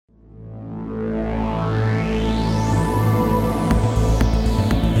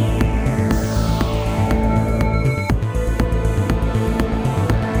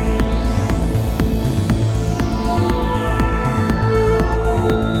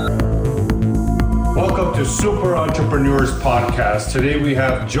to Super Entrepreneurs Podcast. Today we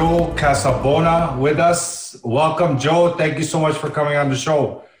have Joe Casabona with us. Welcome, Joe. Thank you so much for coming on the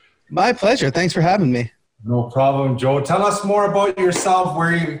show. My pleasure. Thanks for having me. No problem, Joe. Tell us more about yourself,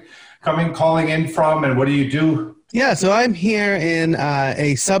 where you calling in from, and what do you do? Yeah, so I'm here in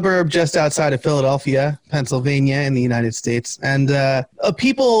a suburb just outside of Philadelphia, Pennsylvania, in the United States. And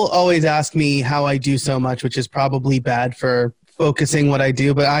people always ask me how I do so much, which is probably bad for focusing what I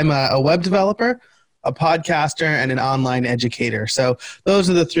do. But I'm a web developer, a podcaster, and an online educator. So those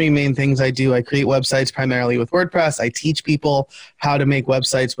are the three main things I do. I create websites primarily with WordPress. I teach people how to make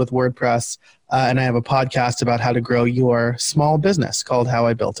websites with WordPress. And I have a podcast about how to grow your small business called How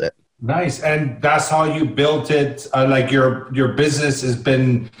I Built It. Nice. And that's how you built it. Like your business has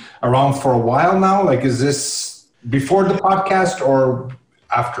been around for a while now. Like, is this before the podcast or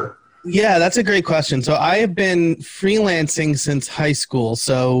after? Yeah, that's a great question. So I have been freelancing since high school.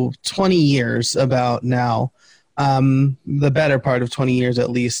 So 20 years about now, the better part of 20 years at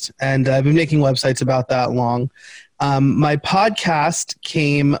least. And I've been making websites about that long. My podcast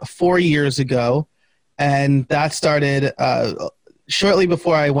came 4 years ago, and that started shortly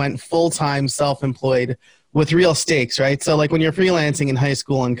before I went full-time self-employed with real stakes, right? So like when you're freelancing in high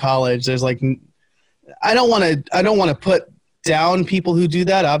school and college, there's like, I don't want to put down people who do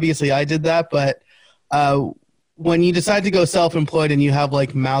that. Obviously I did that, but when you decide to go self-employed and you have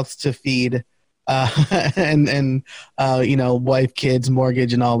like mouths to feed and wife, kids,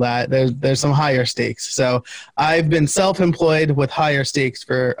 mortgage and all that, there's some higher stakes. So I've been self-employed with higher stakes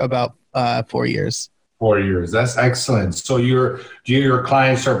for about 4 years. 4 years. That's excellent. So your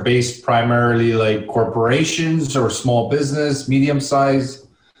clients are based primarily like corporations or small business, medium size?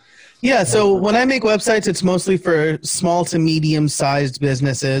 Yeah. So when I make websites, it's mostly for small to medium sized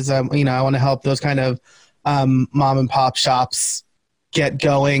businesses. I want to help those kind of mom and pop shops get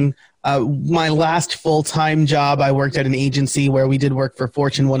going. My last full-time job, I worked at an agency where we did work for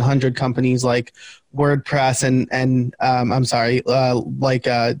Fortune 100 companies like WordPress and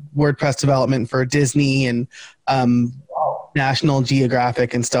WordPress development for Disney and National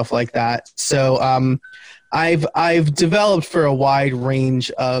Geographic and stuff like that. So I've developed for a wide range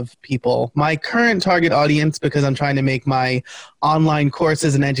of people. My current target audience, because I'm trying to make my online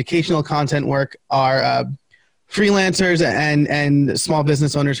courses and educational content work, are freelancers and small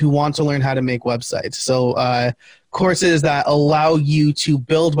business owners who want to learn how to make websites. So courses that allow you to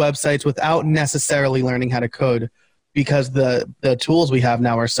build websites without necessarily learning how to code, because the tools we have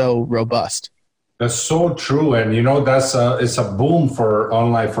now are so robust. That's so true. And it's a boom for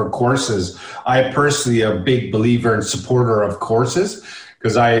online for courses. I personally am a big believer and supporter of courses,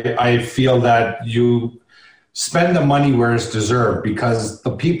 because I feel that you spend the money where it's deserved, because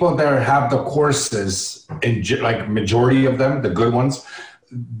the people that have the courses, like majority of them, the good ones,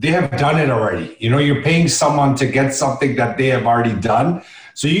 they have done it already. You're paying someone to get something that they have already done.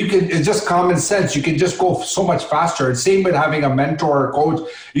 So it's just common sense. You can just go so much faster. And same with having a mentor or coach.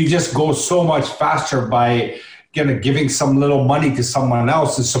 You just go so much faster by giving some little money to someone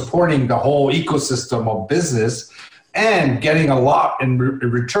else and supporting the whole ecosystem of business and getting a lot in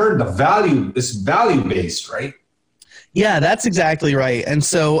return. The value is value-based, right? Yeah, that's exactly right. And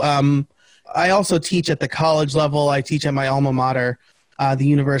so I also teach at the college level. I teach at my alma mater, the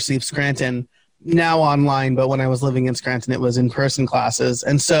University of Scranton, now online, but when I was living in Scranton, it was in-person classes.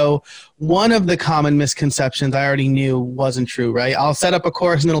 And so one of the common misconceptions I already knew wasn't true, right? I'll set up a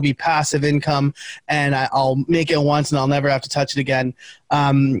course and it'll be passive income, and I'll make it once and I'll never have to touch it again.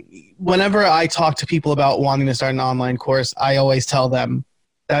 Whenever I talk to people about wanting to start an online course, I always tell them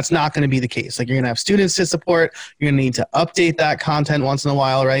that's not going to be the case. Like, you're going to have students to support. You're going to need to update that content once in a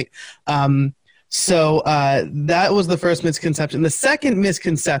while, right? So that was the first misconception. The second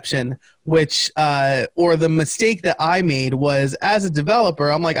misconception, or the mistake that I made, was as a developer,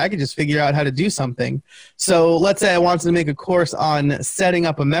 I'm like, I could just figure out how to do something. So let's say I wanted to make a course on setting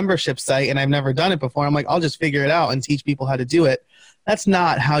up a membership site and I've never done it before. I'm like, I'll just figure it out and teach people how to do it. That's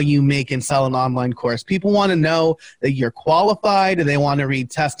not how you make and sell an online course. People want to know that you're qualified. They want to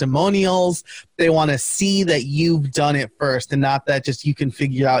read testimonials. They want to see that you've done it first, and not that just you can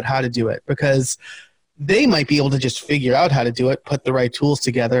figure out how to do it, because they might be able to just figure out how to do it, put the right tools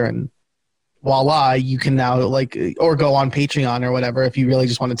together, and voila, you can now or go on Patreon or whatever if you really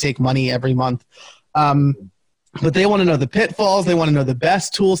just want to take money every month. But they want to know the pitfalls. They want to know the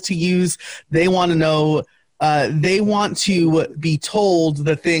best tools to use. They want to know they want to be told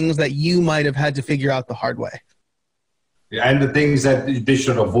the things that you might have had to figure out the hard way. Yeah, and the things that they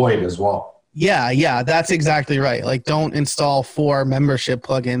should avoid as well. Yeah, that's exactly right. Like, don't install 4 membership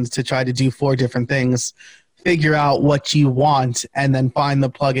plugins to try to do 4 different things. Figure out what you want and then find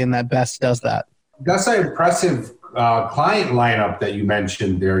the plugin that best does that. That's an impressive client lineup that you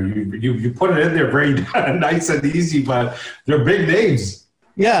mentioned there. You put it in there very nice and easy, but they're big names.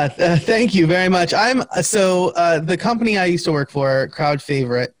 Yeah, thank you very much. The company I used to work for, Crowd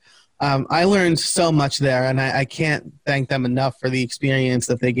Favorite. I learned so much there, and I can't thank them enough for the experience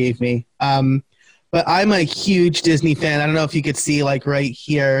that they gave me. But I'm a huge Disney fan. I don't know if you could see, like right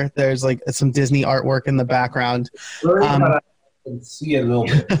here, there's like some Disney artwork in the background. I can see it a little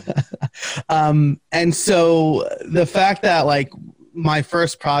bit. And so the fact that like my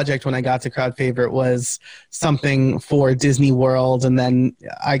first project when I got to Crowd Favorite was something for Disney World, and then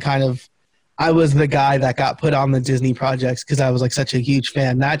I was the guy that got put on the Disney projects because I was like such a huge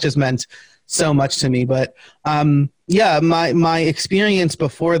fan. That just meant so much to me. But my experience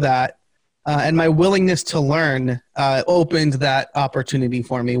before that and my willingness to learn opened that opportunity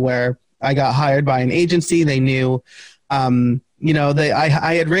for me where I got hired by an agency. They knew, I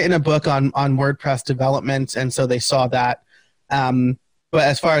had written a book on WordPress development, and so they saw that. But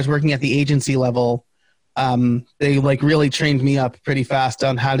as far as working at the agency level, they like really trained me up pretty fast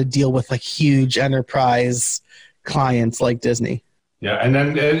on how to deal with like huge enterprise clients like Disney. Yeah, and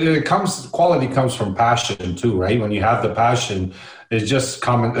then quality comes from passion too, right? When you have the passion,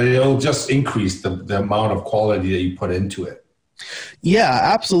 it'll just increase the amount of quality that you put into it. Yeah,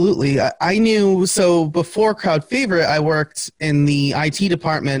 absolutely. I knew, so before Crowd Favorite, I worked in the IT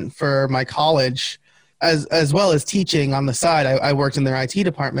department for my college, as well as teaching on the side. I worked in their IT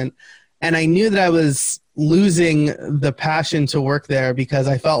department, and I knew that I was losing the passion to work there because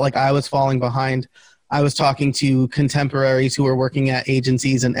I felt like I was falling behind. I was talking to contemporaries who were working at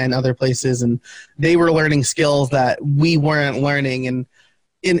agencies and other places, and they were learning skills that we weren't learning. And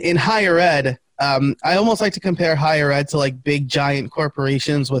in higher ed, I almost like to compare higher ed to like big giant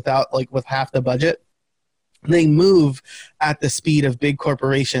corporations with half the budget. They move at the speed of big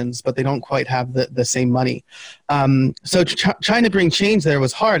corporations, but they don't quite have the same money. So trying to bring change there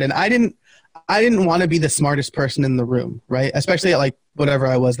was hard, and I didn't want to be the smartest person in the room, right? Especially at like whatever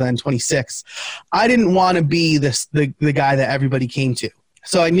I was then, 26. I didn't want to be the guy that everybody came to.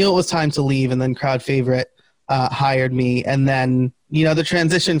 So I knew it was time to leave, and then Crowd Favorite hired me, and then the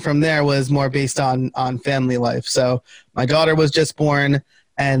transition from there was more based on family life. So my daughter was just born,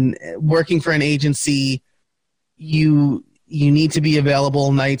 and working for an agency, you need to be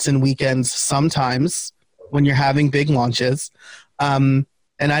available nights and weekends sometimes when you're having big launches.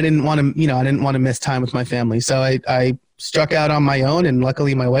 And I didn't want to miss time with my family. So I struck out on my own, and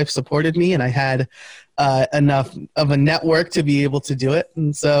luckily my wife supported me, and I had enough of a network to be able to do it.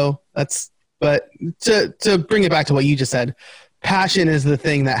 And so but to bring it back to what you just said, passion is the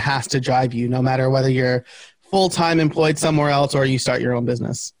thing that has to drive you, no matter whether you're full-time employed somewhere else or you start your own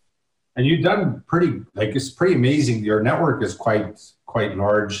business. And you've done it's pretty amazing. Your network is quite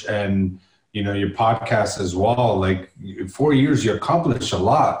large, and your podcast as well. Like 4 years, you accomplished a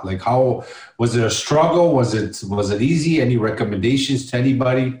lot. Like, how was it a struggle? Was it easy? Any recommendations to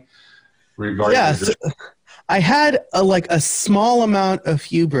anybody regarding? Yes, I had a small amount of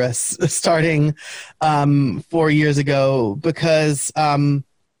hubris starting 4 years ago because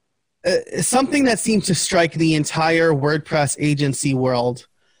something that seemed to strike the entire WordPress agency world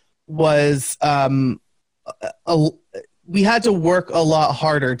was we had to work a lot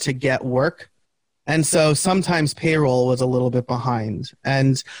harder to get work. And so sometimes payroll was a little bit behind.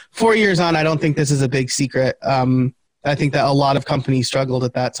 And 4 years on, I don't think this is a big secret. I think that a lot of companies struggled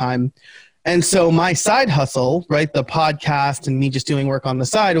at that time. And so my side hustle, right, the podcast and me just doing work on the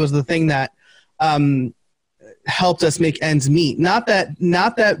side was the thing that helped us make ends meet. Not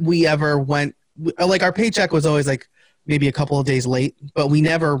that we ever went, like our paycheck was always like maybe a couple of days late, but we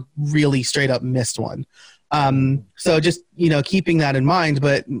never really straight up missed one. So just, keeping that in mind,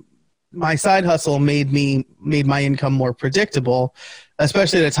 but my side hustle made my income more predictable,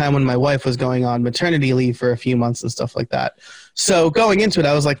 especially at a time when my wife was going on maternity leave for a few months and stuff like that. So going into it,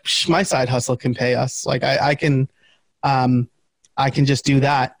 I was like, my side hustle can pay us. Like I can just do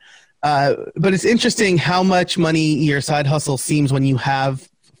that. But it's interesting how much money your side hustle seems when you have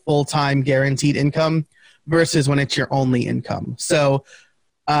full-time guaranteed income versus when it's your only income. So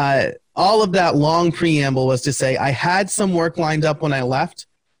all of that long preamble was to say I had some work lined up when I left,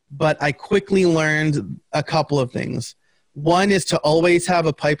 but I quickly learned a couple of things. One is to always have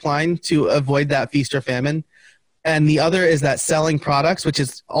a pipeline to avoid that feast or famine. And the other is that selling products, which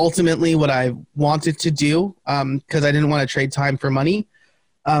is ultimately what I wanted to do because I didn't want to trade time for money.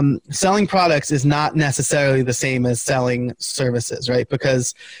 Selling products is not necessarily the same as selling services, right?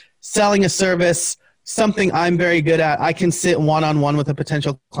 Because selling a service, something I'm very good at, I can sit one-on-one with a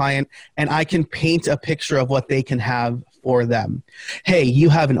potential client and I can paint a picture of what they can have for them. Hey, you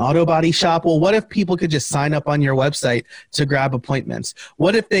have an auto body shop. Well, what if people could just sign up on your website to grab appointments?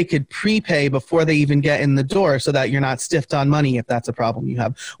 What if they could prepay before they even get in the door so that you're not stiffed on money if that's a problem you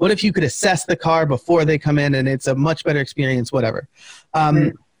have? What if you could assess the car before they come in and it's a much better experience, whatever.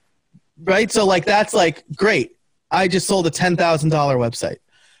 Right? So like, that's like, great. I just sold a $10,000 website.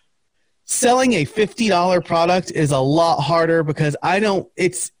 Selling a $50 product is a lot harder because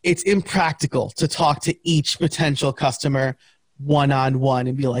it's impractical to talk to each potential customer one-on-one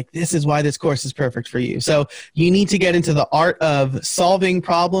and be like, this is why this course is perfect for you. So you need to get into the art of solving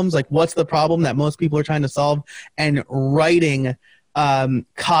problems. Like, what's the problem that most people are trying to solve, and writing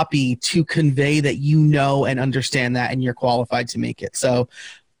copy to convey that you know and understand that and you're qualified to make it. So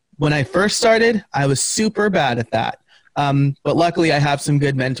when I first started, I was super bad at that. But luckily I have some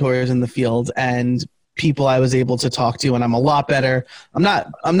good mentors in the field and people I was able to talk to, and I'm a lot better. I'm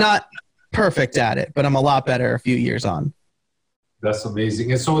not perfect at it, but I'm a lot better a few years on. That's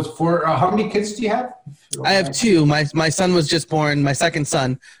amazing. And so it's for, how many kids do you have? I have two. My son was just born, my second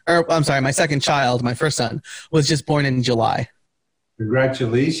child, my first son was just born in July.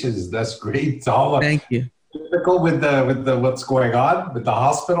 Congratulations. That's great. Thank you. Typical with the what's going on with the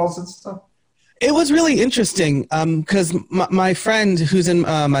hospitals and stuff? It was really interesting because my friend who's in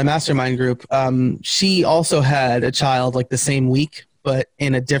my mastermind group, she also had a child like the same week, but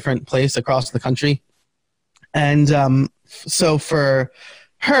in a different place across the country. And so for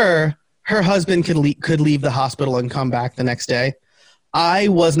her husband could leave the hospital and come back the next day. I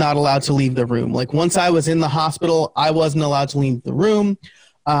was not allowed to leave the room. Like, once I was in the hospital, I wasn't allowed to leave the room.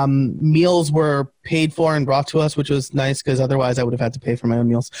 Meals were paid for and brought to us, which was nice because otherwise I would have had to pay for my own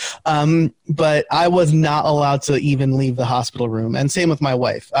meals. But I was not allowed to even leave the hospital room. And same with my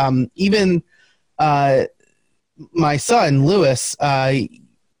wife. Even my son, Lewis,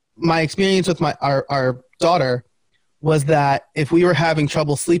 my experience with our daughter was that if we were having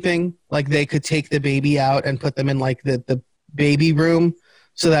trouble sleeping, like, they could take the baby out and put them in like the baby room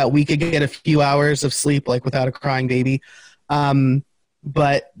so that we could get a few hours of sleep, like, without a crying baby.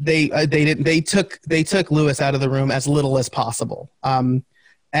 But they took Lewis out of the room as little as possible. But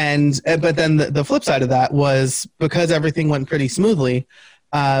then the flip side of that was, because everything went pretty smoothly,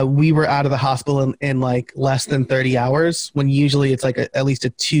 we were out of the hospital in like less than 30 hours, when usually it's like at least a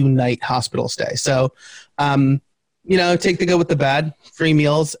 2-night hospital stay. So, take the good with the bad. Free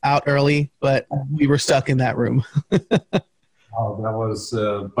meals, out early, but we were stuck in that room. Oh, that was,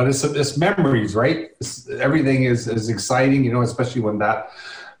 but it's memories, right? Everything is exciting, especially when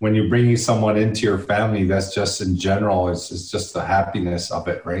you're bringing someone into your family. That's just in general, it's just the happiness of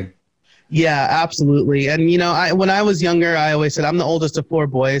it, right? Yeah, absolutely. And, when I was younger, I always said I'm the oldest of 4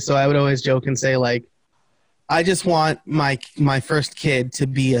 boys. So I would always joke and say, like, I just want my first kid to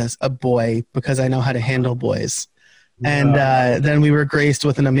be a boy because I know how to handle boys. And then we were graced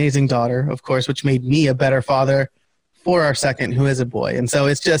with an amazing daughter, of course, which made me a better father for our second, who is a boy. And so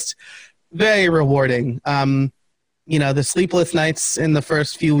it's just very rewarding. The sleepless nights in the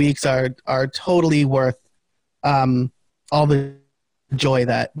first few weeks are totally worth all the joy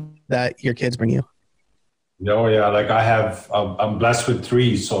that your kids bring you. Oh yeah, like I'm blessed with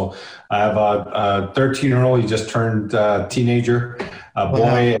 3. So I have a 13-year-old, he just turned teenager, a boy.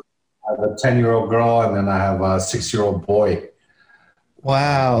 Wow. I have a 10-year-old girl, and then I have a 6-year-old boy.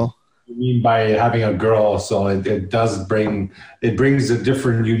 Wow. I mean, by having a girl, so it brings a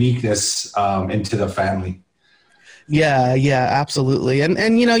different uniqueness into the family. Yeah, absolutely. And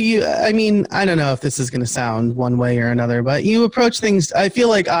I don't know if this is going to sound one way or another, but you approach things, I feel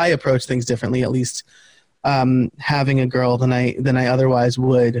like I approach things differently, at least having a girl than I otherwise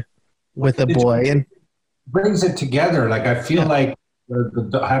would with a boy. And brings it together. Like, I feel like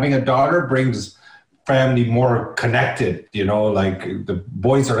having a daughter brings family more connected, like the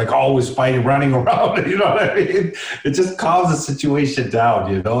boys are like always fighting, running around, you know what I mean? It just calms the situation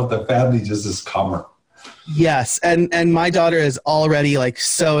down, the family just is calmer. Yes. And my daughter is already like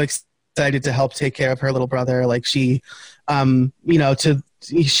so excited to help take care of her little brother. Like, she, she's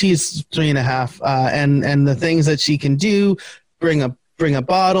 3.5, and the things that she can do, bring a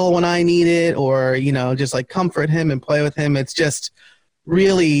bottle when I need it, or, just like comfort him and play with him. It's just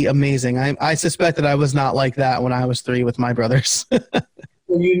really amazing. I suspect that I was not like that when I was 3 with my brothers.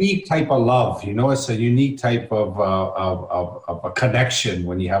 A unique type of love, it's a unique type of a connection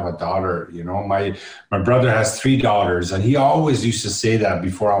when you have a daughter. My brother has 3 daughters, and he always used to say that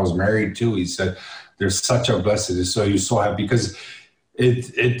before I was married too. He said, "There's such a blessing." So you're so happy because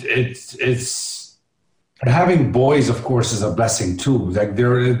it's having boys, of course, is a blessing too. Like,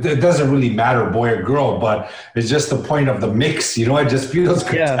 it doesn't really matter, boy or girl, but it's just the point of the mix. It just feels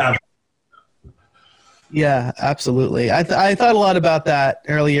good to have. Yeah, absolutely. I thought a lot about that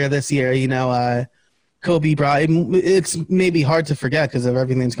earlier this year. Kobe Bryant. It's maybe hard to forget because of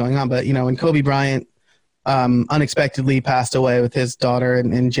everything that's going on, but when Kobe Bryant unexpectedly passed away with his daughter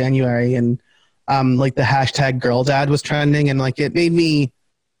in January, and like the hashtag girl dad was trending, and like it made me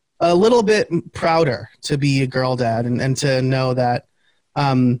a little bit prouder to be a girl dad, and to know that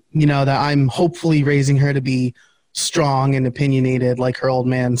that I'm hopefully raising her to be strong and opinionated like her old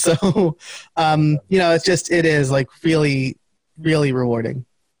man. So it is like really, really rewarding.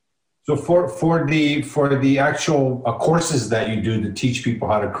 So for the actual courses that you do to teach people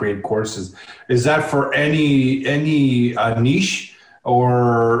how to create courses, is that for any niche,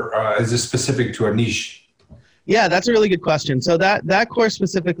 or is it specific to a niche? Yeah, that's a really good question. So that course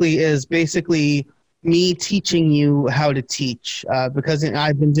specifically is basically me teaching you how to teach, because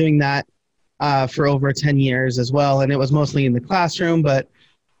I've been doing that for over 10 years as well, and it was mostly in the classroom. But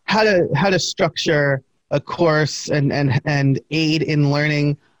how to structure a course and aid in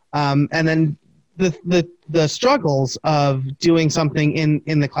learning, and then the struggles of doing something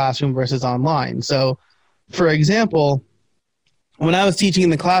in the classroom versus online. So, for example, when I was teaching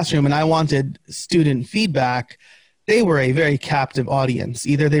in the classroom and I wanted student feedback, they were a very captive audience.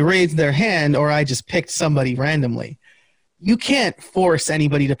 Either they raised their hand or I just picked somebody randomly. You can't force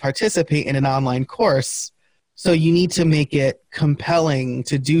anybody to participate in an online course, so you need to make it compelling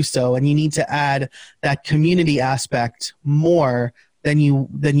to do so, and you need to add that community aspect more than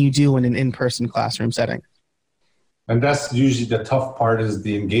you do in an in-person classroom setting. And that's usually the tough part, is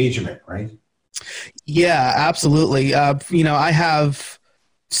the engagement, right? Yeah, absolutely. I have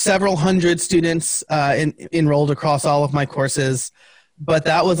several hundred students enrolled across all of my courses, but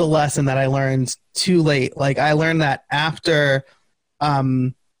that was a lesson that I learned too late. Like I learned that after,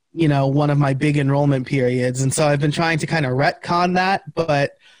 one of my big enrollment periods. And so I've been trying to kind of retcon that,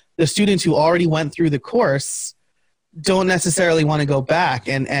 but the students who already went through the course don't necessarily want to go back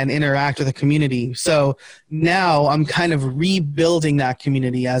and interact with the community. So now I'm kind of rebuilding that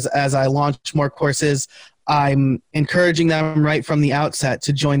community as I launch more courses. I'm encouraging them right from the outset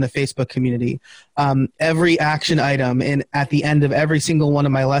to join the Facebook community. Every action item at the end of every single one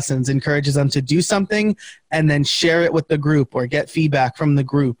of my lessons encourages them to do something and then share it with the group or get feedback from the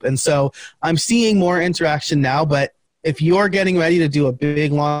group. And so I'm seeing more interaction now, but if you're getting ready to do a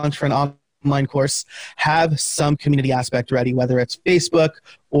big launch for an online course, have some community aspect ready, whether it's Facebook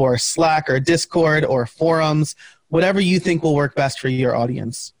or Slack or Discord or forums, whatever you think will work best for your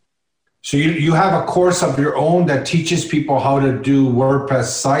audience. So you have a course of your own that teaches people how to do WordPress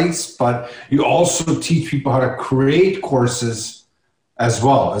sites, but you also teach people how to create courses as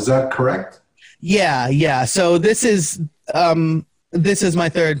well. Is that correct? Yeah. So this is my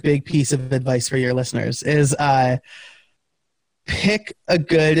third big piece of advice for your listeners is pick a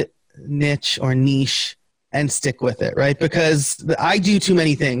good niche or niche and stick with it, right? Because I do too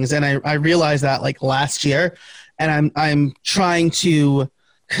many things, and I realized that like last year, and I'm trying to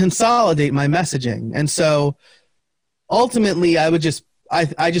consolidate my messaging. And so ultimately I just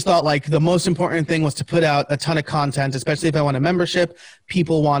thought like the most important thing was to put out a ton of content, especially if I want a membership.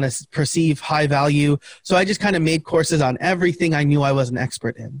 People want to perceive high value. So I just kind of made courses on everything I knew I was an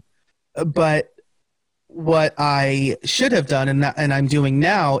expert in. But what I should have done, and I'm doing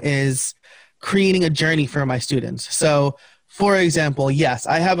now, is creating a journey for my students. So for example, yes,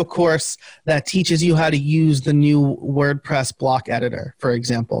 I have a course that teaches you how to use the new WordPress block editor, for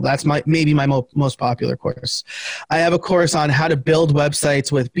example. That's maybe my most popular course. I have a course on how to build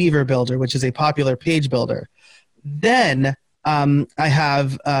websites with Beaver Builder, which is a popular page builder. Then I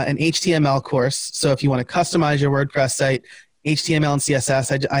have an HTML course. So if you want to customize your WordPress site, HTML and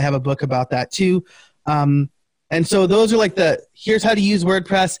CSS, I have a book about that too. And so those are like here's how to use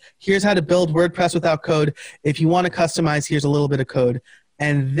WordPress, here's how to build WordPress without code. If you want to customize, here's a little bit of code.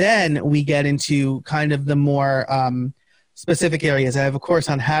 And then we get into kind of the more specific areas. I have a course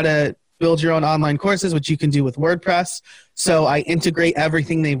on how to build your own online courses, which you can do with WordPress. So I integrate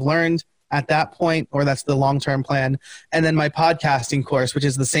everything they've learned at that point, or that's the long-term plan. And then my podcasting course, which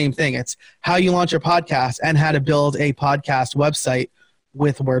is the same thing. It's how you launch your podcast and how to build a podcast website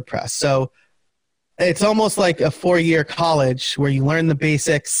with WordPress. So it's almost like a 4-year college where you learn the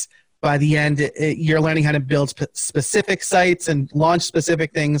basics. By the end, you're learning how to build specific sites and launch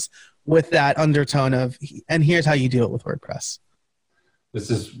specific things with that undertone of, and here's how you do it with WordPress.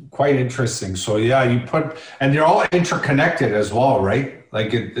 This is quite interesting. So yeah, and they're all interconnected as well, right?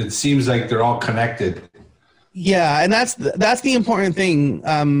 Like it seems like they're all connected. Yeah, and that's the important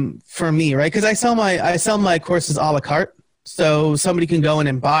thing for me, right? Because I sell my courses a la carte. So somebody can go in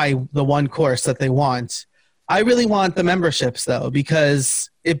and buy the one course that they want. I really want the memberships though,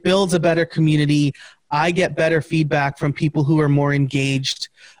 because it builds a better community. I get better feedback from people who are more engaged.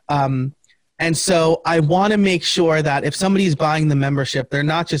 And so I want to make sure that if somebody's buying the membership, they're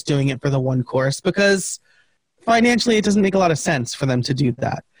not just doing it for the one course, because financially it doesn't make a lot of sense for them to do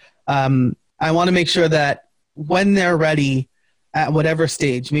that. I want to make sure that when they're ready at whatever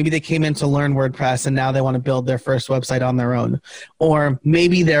stage, maybe they came in to learn WordPress and now they want to build their first website on their own. Or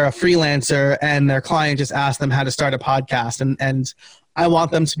maybe they're a freelancer and their client just asked them how to start a podcast. And I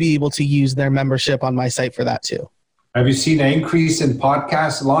want them to be able to use their membership on my site for that too. Have you seen an increase in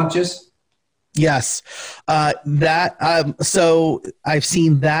podcast launches? Yes. So I've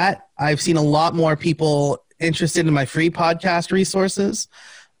seen that. I've seen a lot more people interested in my free podcast resources.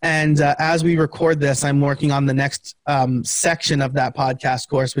 And as we record this, I'm working on the next section of that podcast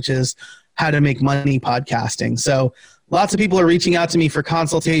course, which is how to make money podcasting. So lots of people are reaching out to me for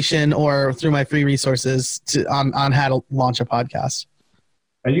consultation or through my free resources on how to launch a podcast.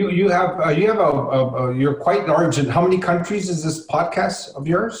 And you're quite large. In how many countries is this podcast of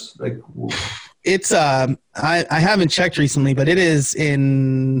yours? It's I haven't checked recently, but it is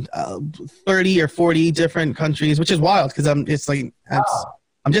in 30 or 40 different countries, which is wild because I'm just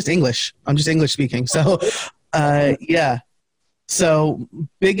English. I'm just English speaking. So yeah. So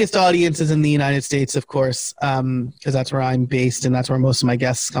biggest audience is in the United States, of course, because that's where I'm based and that's where most of my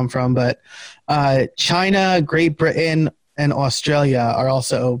guests come from. But China, Great Britain, and Australia are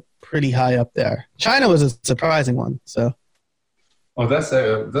also pretty high up there. China was a surprising one. So. Oh, that's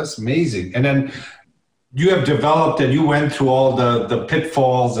amazing. And then you have developed and you went through all the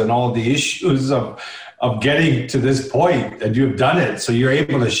pitfalls and all the issues of getting to this point, and you've done it. So you're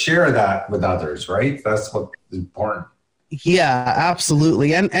able to share that with others, right? That's what's important. Yeah,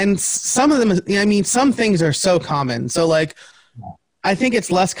 absolutely. And some of them, I mean, some things are so common. So I think it's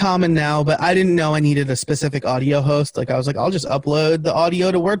less common now, but I didn't know I needed a specific audio host. I was like, I'll just upload the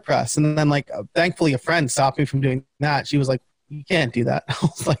audio to WordPress. And then thankfully a friend stopped me from doing that. She was like, you can't do that. I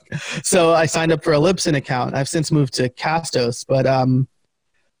was like, so I signed up for a Libsyn account. I've since moved to Castos, but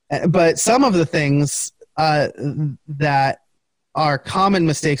some of the things that are common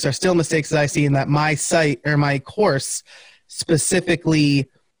mistakes are still mistakes that I see in that my site or my course specifically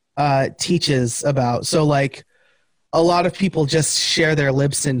teaches about. So a lot of people just share their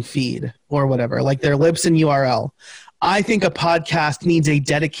Libsyn feed or whatever, their Libsyn URL. I think a podcast needs a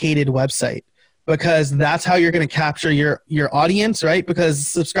dedicated website, because that's how you're going to capture your audience, right? Because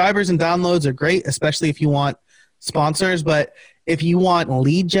subscribers and downloads are great, especially if you want sponsors. But if you want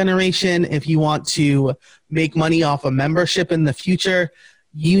lead generation, if you want to make money off a membership in the future,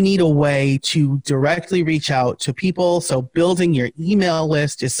 you need a way to directly reach out to people. So building your email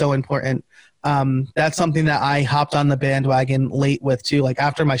list is so important. That's something that I hopped on the bandwagon late with too.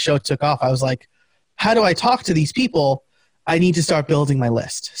 After my show took off, I was like, how do I talk to these people? I need to start building my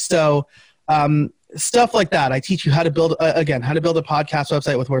list. So stuff like that. I teach you how to build, how to build a podcast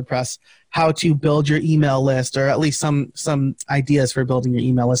website with WordPress, how to build your email list, or at least some ideas for building your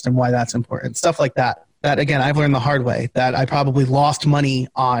email list and why that's important. Stuff like that. That, again, I've learned the hard way, that I probably lost money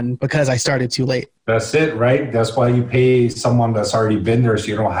on because I started too late. That's it, right? That's why you pay someone that's already been there, so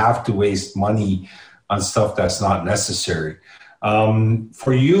you don't have to waste money on stuff that's not necessary.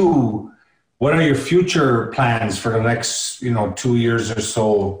 For you, what are your future plans for the next 2 years or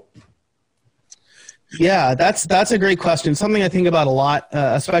so? Yeah, that's a great question. Something I think about a lot,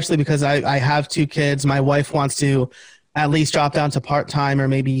 especially because I have 2 kids. My wife wants to at least drop down to part-time or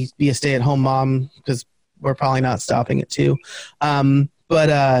maybe be a stay-at-home mom, because we're probably not stopping at 2.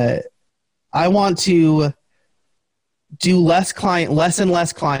 But I want to do less and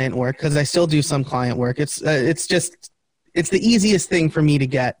less client work, because I still do some client work. It's the easiest thing for me to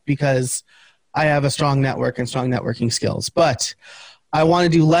get because I have a strong network and strong networking skills. But I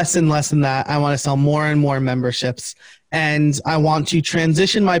want to do less and less than that. I want to sell more and more memberships. And I want to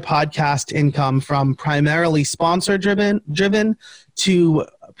transition my podcast income from primarily sponsor driven to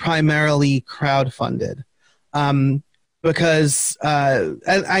primarily crowdfunded. Because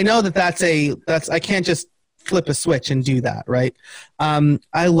I know that's I can't just flip a switch and do that, right?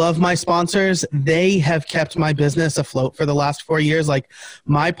 I love my sponsors. They have kept my business afloat for the last 4 years.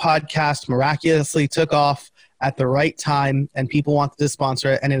 My podcast miraculously took off at the right time and people wanted to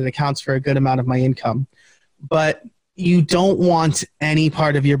sponsor it, and it accounts for a good amount of my income. But you don't want any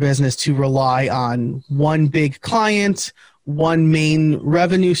part of your business to rely on one big client, one main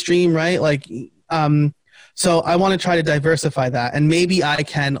revenue stream, right? So I want to try to diversify that, and maybe I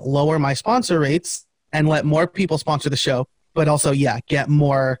can lower my sponsor rates and let more people sponsor the show, but also, get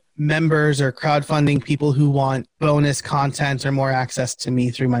more members or crowdfunding people who want bonus content or more access to me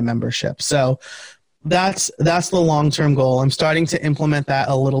through my membership. So that's the long-term goal. I'm starting to implement that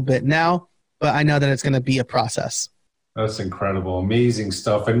a little bit now. but I know that it's going to be a process. That's incredible. Amazing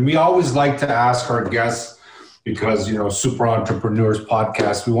stuff. And we always like to ask our guests, because, Super Entrepreneurs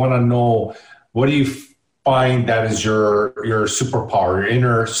Podcast, we want to know, what do you find that is your superpower, your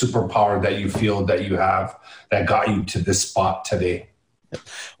inner superpower that you feel that you have that got you to this spot today?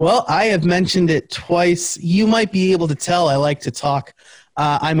 Well, I have mentioned it twice. You might be able to tell I like to talk.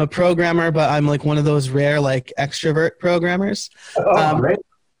 I'm a programmer, but I'm like one of those rare extrovert programmers. Great.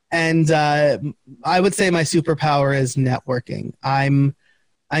 And I would say my superpower is networking. I'm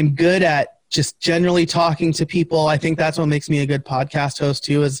good at just generally talking to people. I think that's what makes me a good podcast host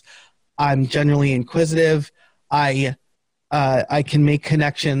too, is I'm generally inquisitive. I can make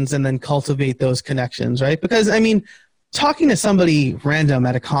connections and then cultivate those connections, right? Because talking to somebody random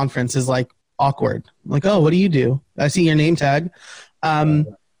at a conference is awkward. Like, oh, what do you do? I see your name tag.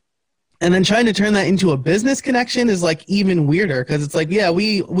 And then trying to turn that into a business connection is even weirder, because it's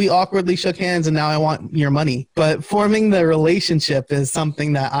we awkwardly shook hands and now I want your money. But forming the relationship is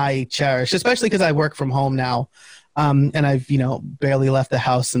something that I cherish, especially because I work from home now. And I've, barely left the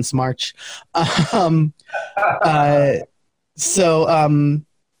house since March. So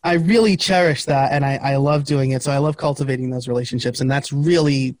I really cherish that, and I love doing it. So I love cultivating those relationships, and that's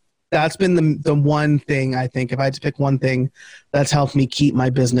been the one thing, I think, if I had to pick one thing that's helped me keep my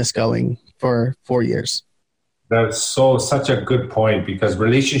business going for 4 years. That's such a good point, because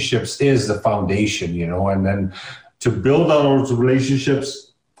relationships is the foundation, and then to build on those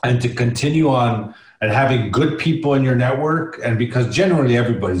relationships and to continue on and having good people in your network, and because generally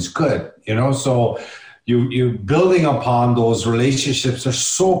everybody's good, so you building upon those relationships are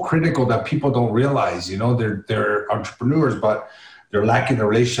so critical that people don't realize, they're entrepreneurs, but they're lacking the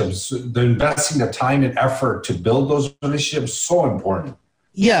relationships. They're investing the time and effort to build those relationships. So important.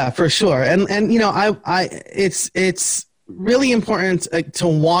 Yeah, for sure. And it's really important to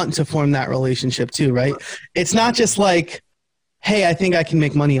want to form that relationship too, right? It's not just hey, I think I can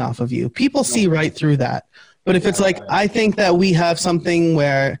make money off of you. People see right through that. But if it's I think that we have something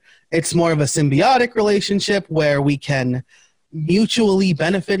where it's more of a symbiotic relationship where we can mutually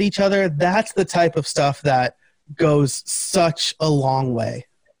benefit each other, that's the type of stuff that goes such a long way.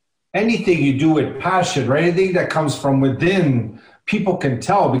 Anything you do with passion, right? Anything that comes from within, people can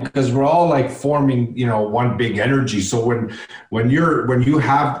tell, because we're all forming, one big energy. So when you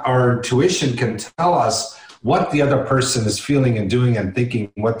have our intuition can tell us what the other person is feeling and doing and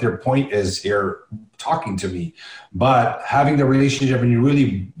thinking, what their point is here talking to me. But having the relationship, and you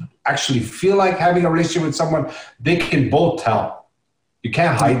really actually feel like having a relationship with someone, they can both tell. You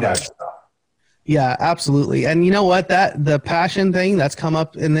can't hide that stuff. Yeah, absolutely. And you know what? The passion thing that's come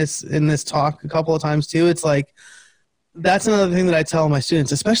up in this talk a couple of times too. It's that's another thing that I tell my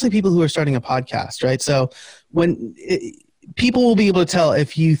students, especially people who are starting a podcast, right? So people will be able to tell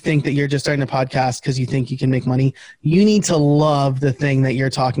if you think that you're just starting a podcast because you think you can make money. You need to love the thing that you're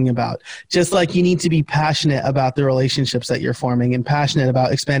talking about. Just like you need to be passionate about the relationships that you're forming and passionate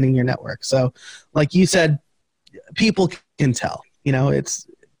about expanding your network. So like you said, people can tell,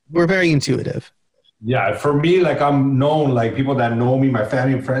 we're very intuitive. Yeah, for me, I'm known, people that know me, my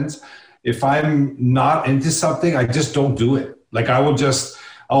family and friends, if I'm not into something, I just don't do it.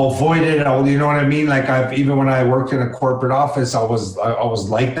 I'll avoid it. You know what I mean? Even when I worked in a corporate office, I was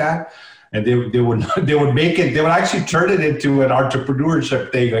like that. And they would make it, they would actually turn it into an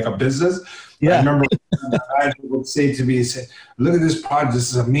entrepreneurship thing, like a business. Yeah. I remember the manager would say to me, look at this project. This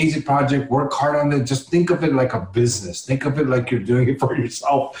is an amazing project. Work hard on it. Just think of it like a business. Think of it like you're doing it for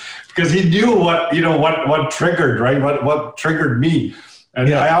yourself. Because he knew what triggered, right? What triggered me. And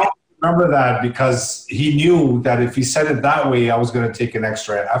yeah. I always remember that, because he knew that if he said it that way, I was going to take an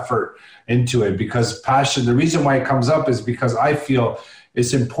extra effort into it. Because passion, the reason why it comes up is because I feel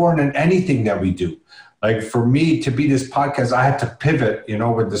it's important in anything that we do. For me to be this podcast, I had to pivot,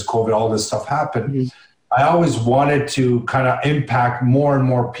 with this COVID, all this stuff happened. Mm-hmm. I always wanted to kind of impact more and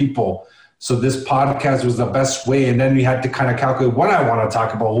more people. So this podcast was the best way. And then we had to kind of calculate what I want to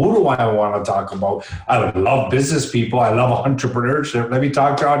talk about. Who do I want to talk about? I love business people. I love entrepreneurship. Let me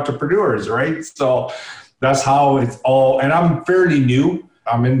talk to entrepreneurs, right? So that's how it's all. And I'm fairly new.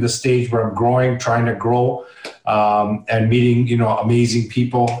 I'm in the stage where I'm growing, trying to grow, and meeting, amazing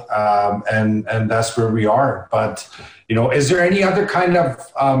people. And that's where we are. But, is there any other kind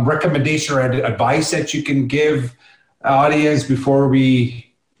of recommendation or advice that you can give audience before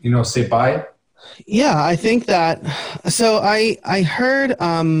we, say bye? Yeah, I think that, so I heard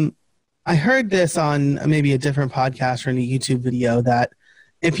this on maybe a different podcast or in a YouTube video, that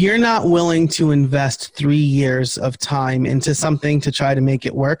if you're not willing to invest 3 years of time into something to try to make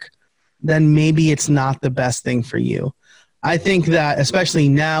it work, then maybe it's not the best thing for you. I think that especially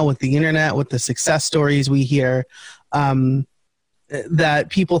now with the internet, with the success stories we hear, that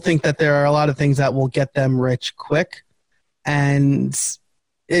people think that there are a lot of things that will get them rich quick. And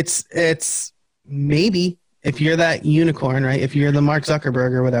it's maybe if you're that unicorn, right? If you're the Mark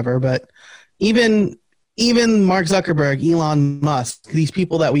Zuckerberg or whatever, but even Mark Zuckerberg, Elon Musk, these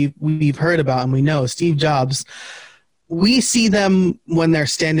people that we've heard about and we know, Steve Jobs, we see them when they're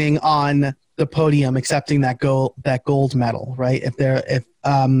standing on the podium accepting that gold medal, right?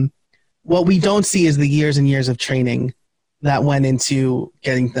 What we don't see is the years and years of training that went into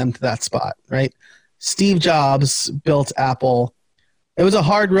getting them to that spot, right? Steve Jobs built Apple. It was a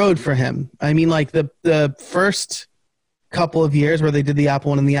hard road for him. I mean, like the first couple of years where they did the Apple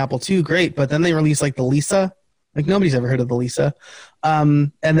 1 and the Apple 2, great, but then they released like the Lisa. Like nobody's ever heard of the Lisa.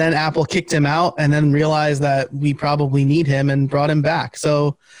 And then Apple kicked him out and then realized that we probably need him and brought him back.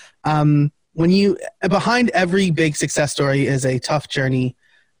 So behind every big success story is a tough journey.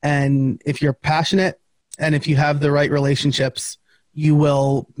 And if you're passionate and if you have the right relationships, you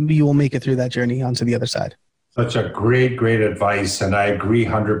will make it through that journey onto the other side. Such a great advice, and I agree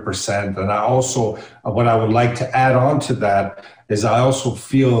 100%. And I also, what I would like to add on to that is I also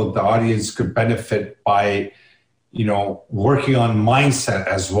feel the audience could benefit by, working on mindset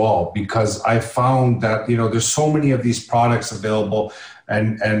as well, because I found that, there's so many of these products available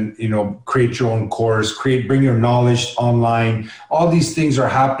and create your own course, bring your knowledge online. All these things are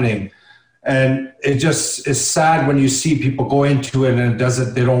happening. And it just is sad when you see people go into it and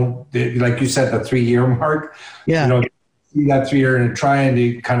like you said, the 3-year mark, yeah. See that 3 year and try and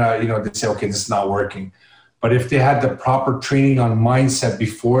they kind of, they say, okay, this is not working. But if they had the proper training on mindset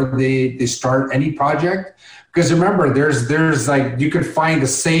before they start any project, because remember, there's like, you could find the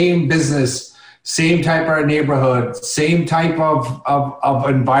same business, same type of neighborhood, same type of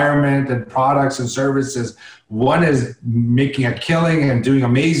environment and products and services. One is making a killing and doing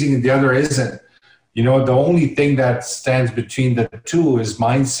amazing, and the other isn't. The only thing that stands between the two is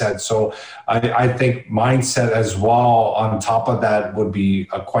mindset. So I think mindset as well on top of that would be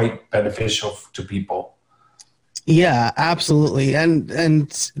quite beneficial to people. Yeah, absolutely. And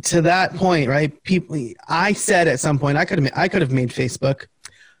to that point, right? I said at some point I could have made Facebook.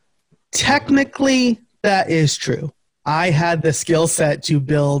 Technically, that is true. I had the skill set to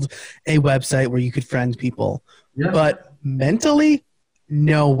build a website where you could friend people, but mentally,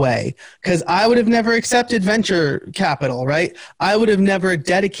 no way. Because I would have never accepted venture capital, right? I would have never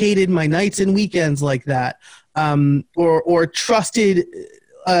dedicated my nights and weekends like that, or trusted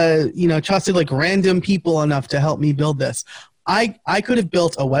like random people enough to help me build this. I could have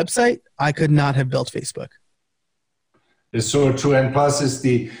built a website. I could not have built Facebook. It's so true. And plus it's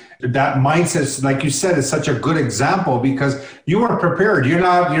that mindset, like you said, is such a good example because you are prepared. You're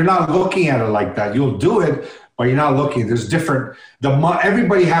not looking at it like that. You'll do it, but you're not looking. There's different,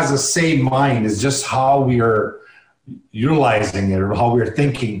 everybody has the same mind. It's just how we are utilizing it or how we're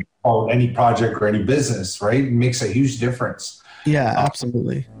thinking about any project or any business, right? It makes a huge difference. Yeah,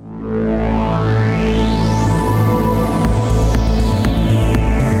 absolutely.